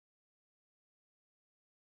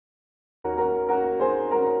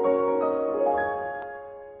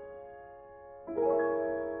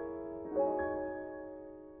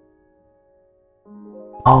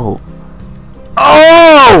Oh.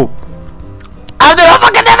 Oh! I don't know if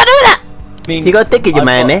I can never do that! I mean, You got a ticket, you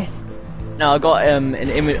man, eh? No, I got an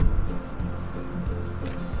image.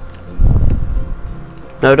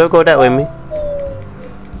 No, don't go that way, me.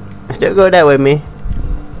 Don't go that way, me.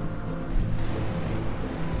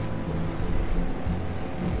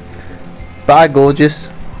 Bye, gorgeous.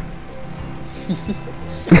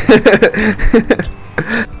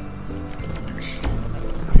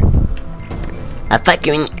 I fuck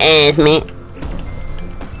you in your ass, man.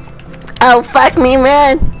 Oh, fuck me,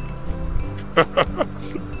 man.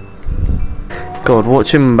 God,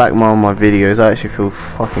 watching back my videos, I actually feel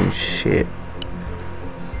fucking shit.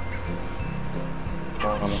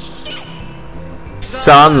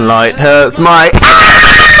 Sunlight hurts my.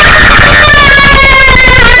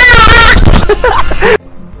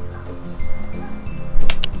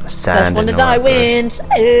 That's when the die wins.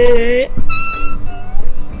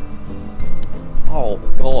 Oh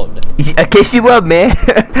God. I guess you won, man.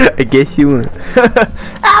 I guess you won.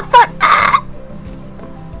 Ah, fuck. Ah.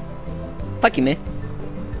 Fuck you, man.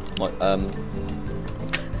 What?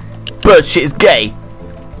 Bird shit is gay.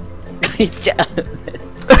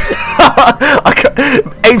 I can't,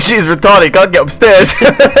 ape shit is retarded. Can't get upstairs.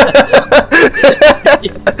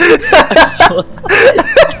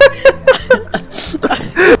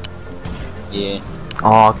 Yeah.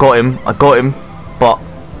 Oh, I got him. I got him. But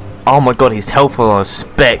oh my god, he's helpful on a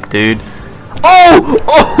spec, dude. Oh!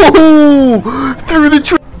 Oh! Through the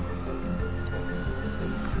tree.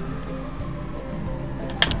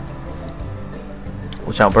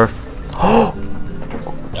 Watch out, bro. Oh!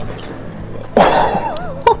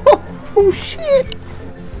 Oh shit!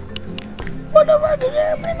 What the fuck is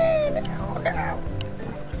happening? Oh no!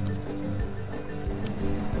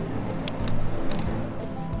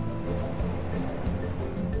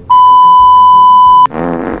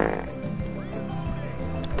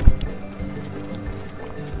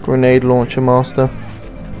 Grenade launcher master.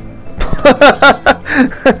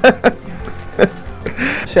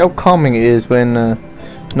 See how calming it is when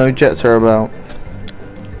no jets are about.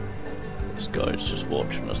 This guy's just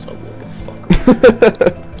watching us like, what the fuck?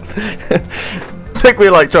 I think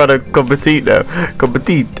we're like trying to compete now.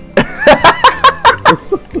 Compete.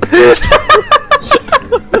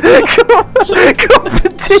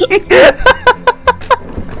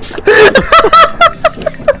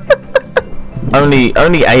 Compete.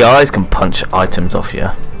 Only AIs can punch items off you.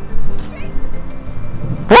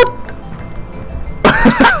 What?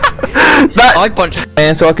 That I punch.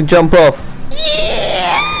 man, so I can jump off.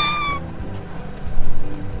 Yeah.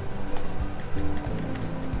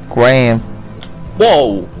 Graham.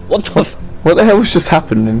 Whoa! What the? What the hell was just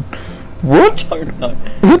happening? What? I don't know.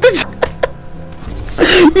 What did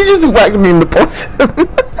you just whacked me in the bottom.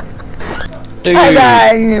 Dude,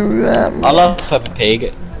 I love Peppa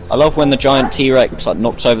Pig. I love when the giant T-Rex like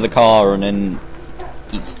knocks over the car and then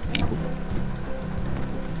eats people.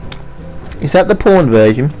 Is that the porn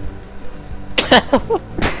version? That's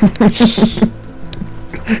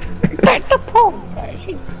the porn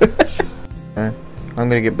version. I'm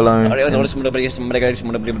gonna get blown.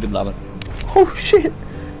 Oh shit!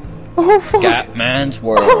 Oh fuck! Scatman's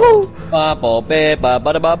World. Oh fuck! Oh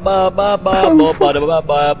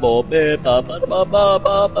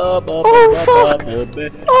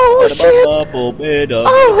shit!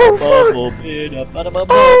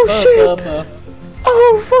 Oh shit!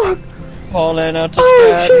 Oh fuck! Calling out to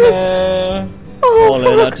Scatman.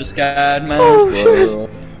 Calling out to Scatman's World.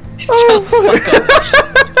 Shut the fuck up.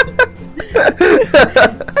 A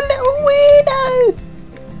little weirdo.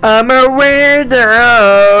 I'm a weirdo.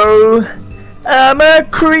 I'm a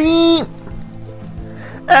creep.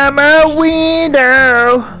 I'm a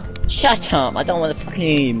weirdo. Shut up! I don't want to fucking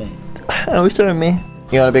hear you, man. Oh, sorry, me.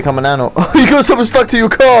 You wanna become an animal? Oh, you got something stuck to your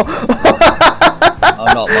car.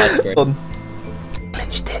 I'm not my screen.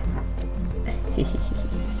 Glitched it.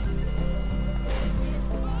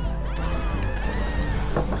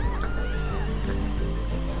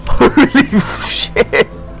 Holy shit!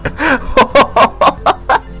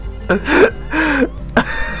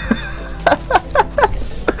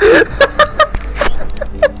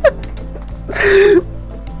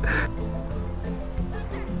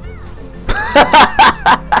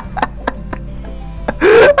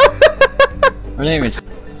 My name is.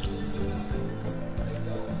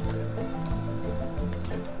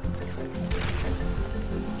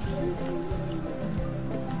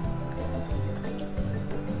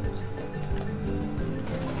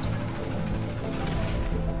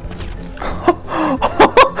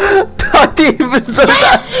 I didn't even know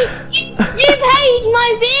that. You paid my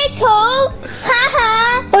vehicle! Haha!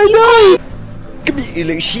 I know! Come here, you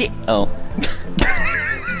little shit! Oh.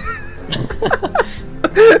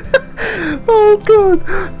 Oh god.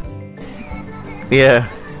 Yeah.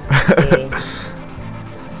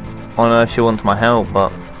 I know she wants my help,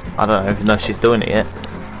 but I don't know if she's doing it yet.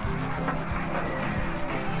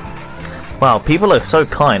 Wow, people are so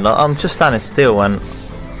kind. Like, I'm just standing still and...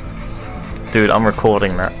 Dude, I'm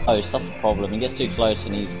recording that. Oh, that's the problem. He gets too close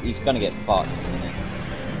and he's gonna get fucked. Isn't it?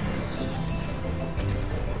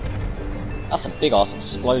 That's a big ass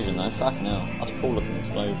explosion though. Fucking hell. That's a cool looking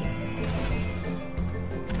explosion.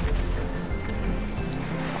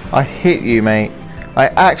 I hit you, mate. I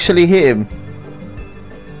actually hit him.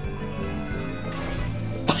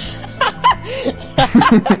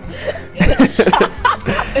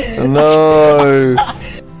 No.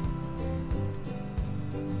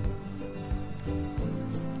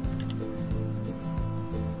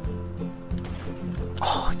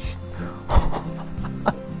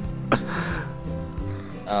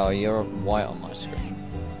 Oh, you're white on my screen.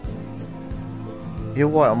 You're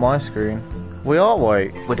white on my screen. We are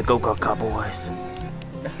white. We're the Go-Go Cowboys.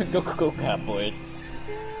 Go Cowboys.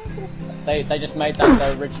 They just made that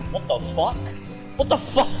so original. What the fuck? What the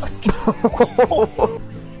fuck?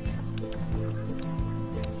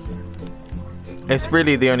 It's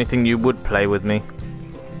really the only thing you would play with me.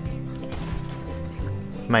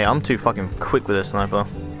 Mate, I'm too fucking quick with a sniper.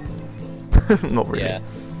 Not really. Yeah.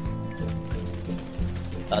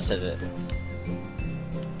 That says it.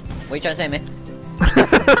 What are you trying to say, man?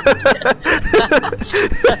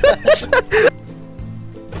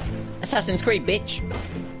 Assassin's Creed, bitch.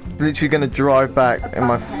 Literally gonna drive back in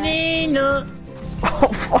my. Nina. Oh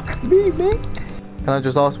fuck me, mate. Can I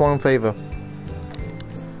just ask one favour?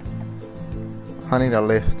 I need a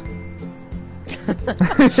lift.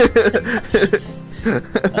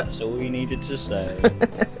 That's all we needed to say.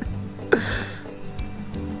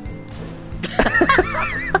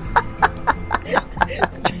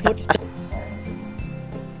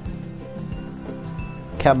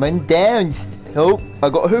 Coming down. Oh, I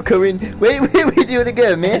got a hooker in. Wait, we doing it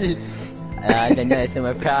again, man? I don't know, it's in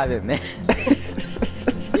my private, man.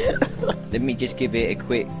 Let me just give it a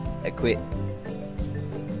quick.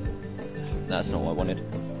 That's not what I wanted.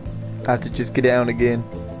 I have to just get down again.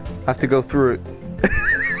 I have to go through it.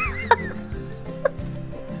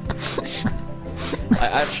 I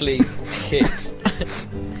actually hit.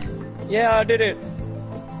 Yeah, I did it.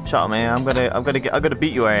 Shut up, man. I'm gonna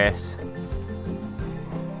beat your ass.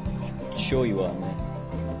 Sure you are, man.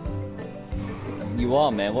 You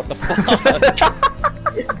are, man. What the fuck?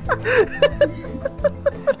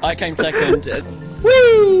 I came second.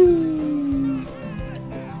 Whee!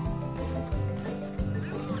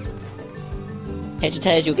 Head to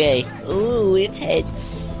tails, you're gay. Ooh, it's head.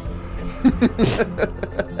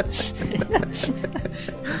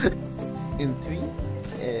 In 3,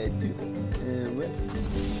 2,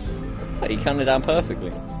 what? You counted down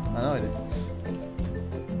perfectly. I know I did.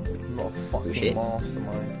 I'm not a fucking Shit.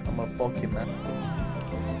 mastermind. I'm a fucking man.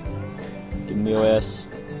 Give me your ass.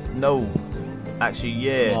 No. Actually,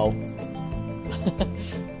 yeah. No.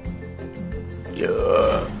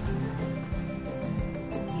 Yeah.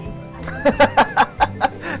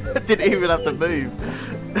 Didn't even have to move.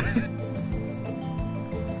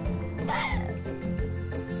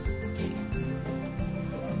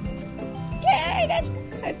 Yeah, that's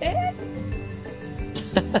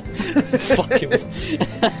fucking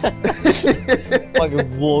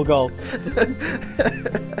fucking walk off.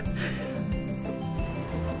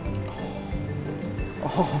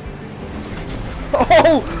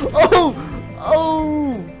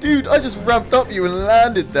 Oh, dude, I just ramped up you and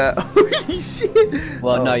landed that. Holy shit.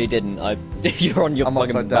 Well, no, you didn't. You're on your I'm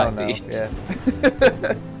fucking upside down back now. feet. Yeah.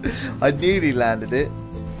 I nearly landed it.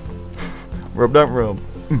 Rub that rub.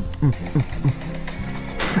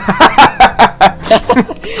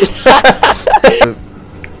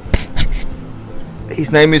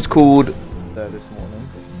 His name is called this morning.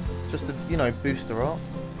 Just to, you know, boost her up.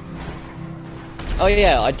 Oh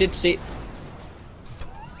yeah, I did see.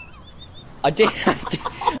 I did.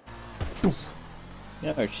 You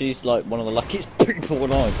know, she's like one of the luckiest people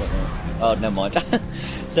alive right now. Oh, never mind.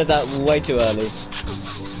 Said that way too early.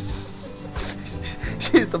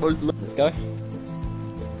 She's the most. Let's go.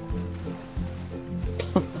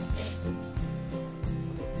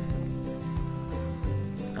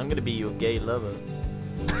 I'm gonna be your gay lover.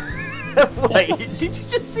 Wait, did you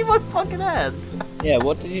just see my fucking hands? Yeah,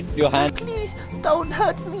 what did you? Your hand? Please, don't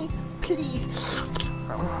hurt me, please.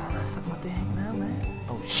 Oh, that's not my thing now, man.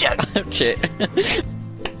 Oh shit! Shit.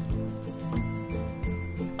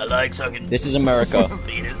 I like sucking. This is America.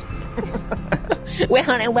 Penis. We're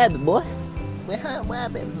hunting web, boy. We're hunting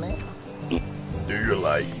rabbits, man. Do you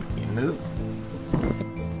like penis?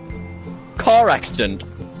 car accident.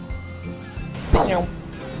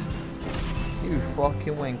 You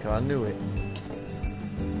fucking wanker, I knew it.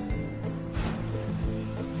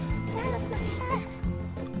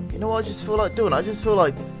 You know what I just feel like doing? I just feel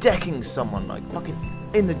like decking someone, like fucking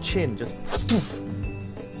in the chin, just.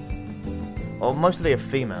 Or mostly a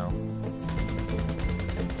female.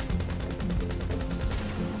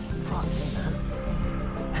 Fucking man.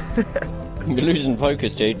 You're losing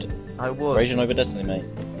focus, dude. I was. Raging over Destiny, mate.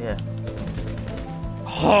 Yeah.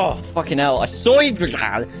 Oh, fucking hell. I saw you.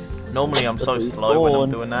 Normally I'm so That's slow when I'm spawn.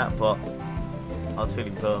 doing that, but I was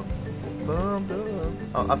feeling bummed. Bummed up.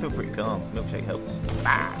 Oh, I feel pretty calm. Milkshake helps.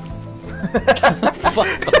 Fuck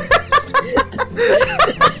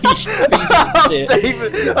I'm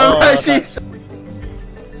saving. I'm Oh, actually.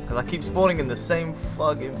 Because I keep spawning in the same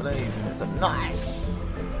fucking place, and it's like nice.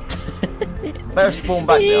 Better spawn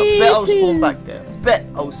back there. I bet I'll spawn back there. Bet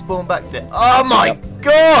I'll spawn back there. Oh my Yep.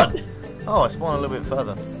 god! Oh, I spawn a little bit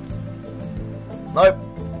further. Nope.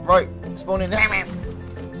 Right. Spawn in there.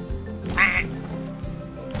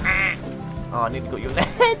 Oh, I nearly got you in the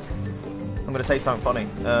head. I'm gonna say something funny.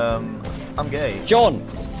 I'm gay. John!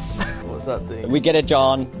 What's that thing? We get it,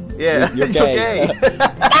 John. Yeah, You're gay.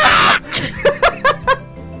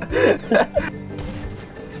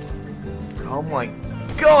 Oh my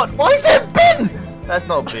god, why is there a bin? That's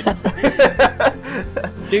not a bin.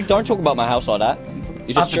 Dude, don't talk about my house like that.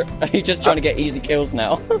 You're just trying to get easy kills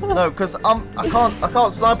now. No, because I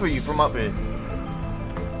can't sniper you from up here.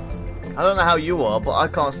 I don't know how you are, but I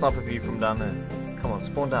can't sniper you from down there. Come on,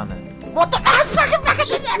 spawn down there. What the fucking back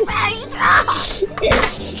in that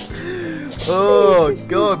face? Oh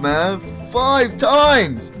god, man, 5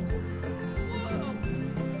 times.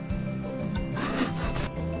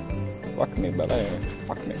 Fuck me, brother.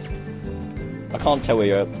 Fuck me. I can't tell where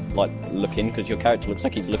you're like looking because your character looks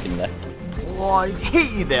like he's looking there. Oh, I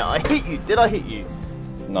hit you there. I hit you. Did I hit you?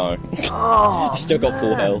 No. Oh, I still got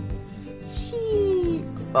full man. health. Gee.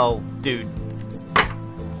 Oh, dude.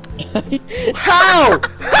 How?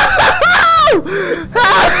 How?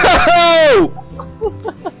 How?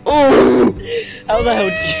 Oh! How the hell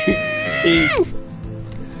did you?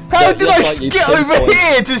 How That did I looks like you get took over one.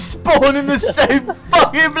 here to spawn in the same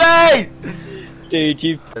fucking place? Dude,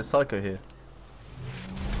 you. There's Psycho here.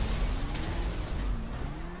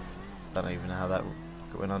 Don't even know how that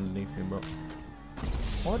went underneath him, but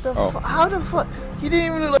what the Oh. fuck? How the fuck? He didn't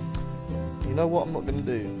even look like. You know what? I'm not gonna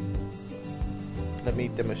do. Let me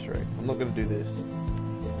demonstrate. I'm not gonna do this.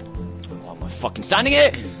 Why am I fucking standing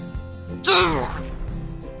here?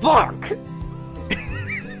 Fuck!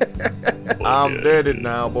 I'm dead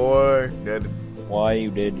now, boy. Dead. Why you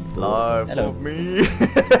did it for? Live Hello. for me.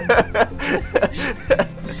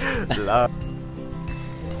 Live.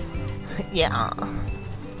 Yeah.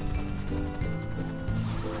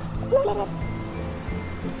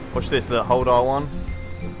 Watch this, the hold R1.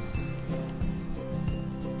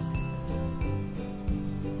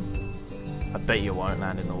 I bet you won't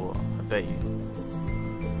land in the water. I bet you.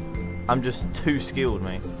 I'm just too skilled,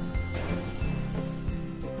 mate.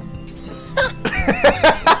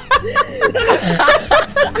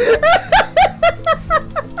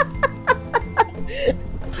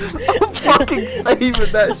 I'm fucking saving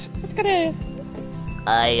that shit.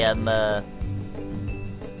 I am, I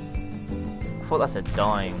thought that said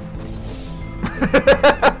dying.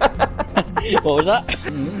 What was that?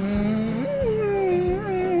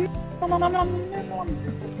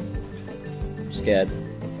 I'm scared.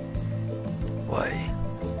 Why?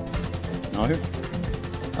 No.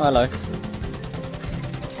 Oh, hello.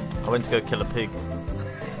 I went to go kill a pig.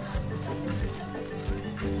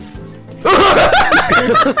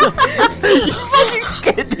 You fucking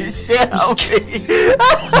scared the shit out of me.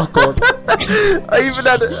 Oh god. I even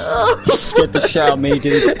had a. Scared the shit out of me,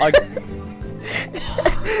 dude.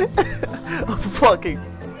 I'm fucking.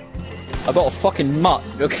 I got a fucking mutt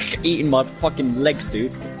eating my fucking legs,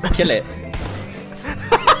 dude. Kill it.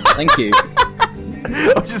 Thank you.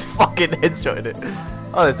 I'm just fucking headshotting it.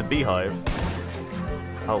 Oh, there's a beehive.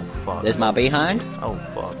 Oh fuck. There's my behind. Oh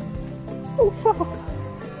fuck. Oh fuck.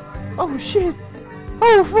 Oh shit.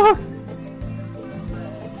 Oh fuck.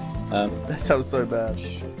 That sounds so bad.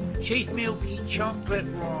 Cheese milky chocolate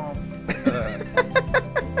rum.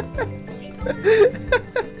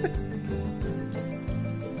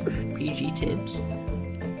 PG tips.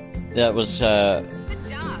 That was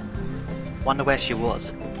Wonder where she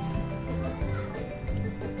was.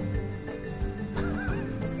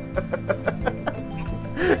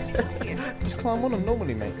 Just climb on them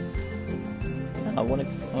normally, mate. I want to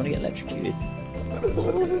get electrocuted.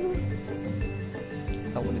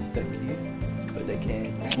 I want to duck you, but they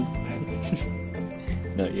can't.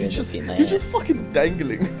 No, you end up getting You're there. just fucking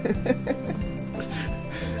dangling.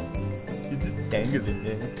 You're just dangling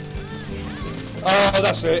there. Oh,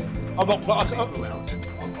 that's it. I'm not.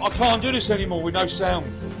 I can't do this anymore with no sound.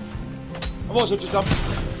 I might as well just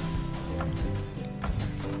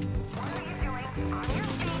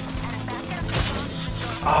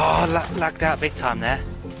Oh, lagged out big time there.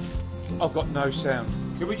 I've got no sound.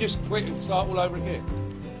 Can we just quit and start all over again?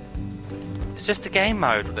 It's just the game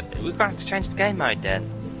mode. We're going to have to change the game mode then.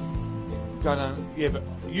 Don't know. Yeah, but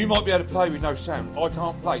you might be able to play with no sound. I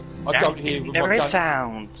can't play. I don't hear. With There my is gun.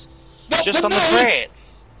 sound. Not Just for on the me!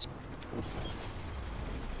 crits.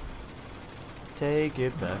 Take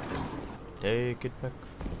it back. Take it back.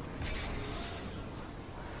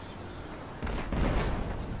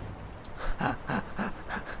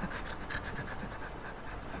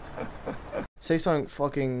 Say something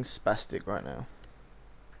fucking spastic right now.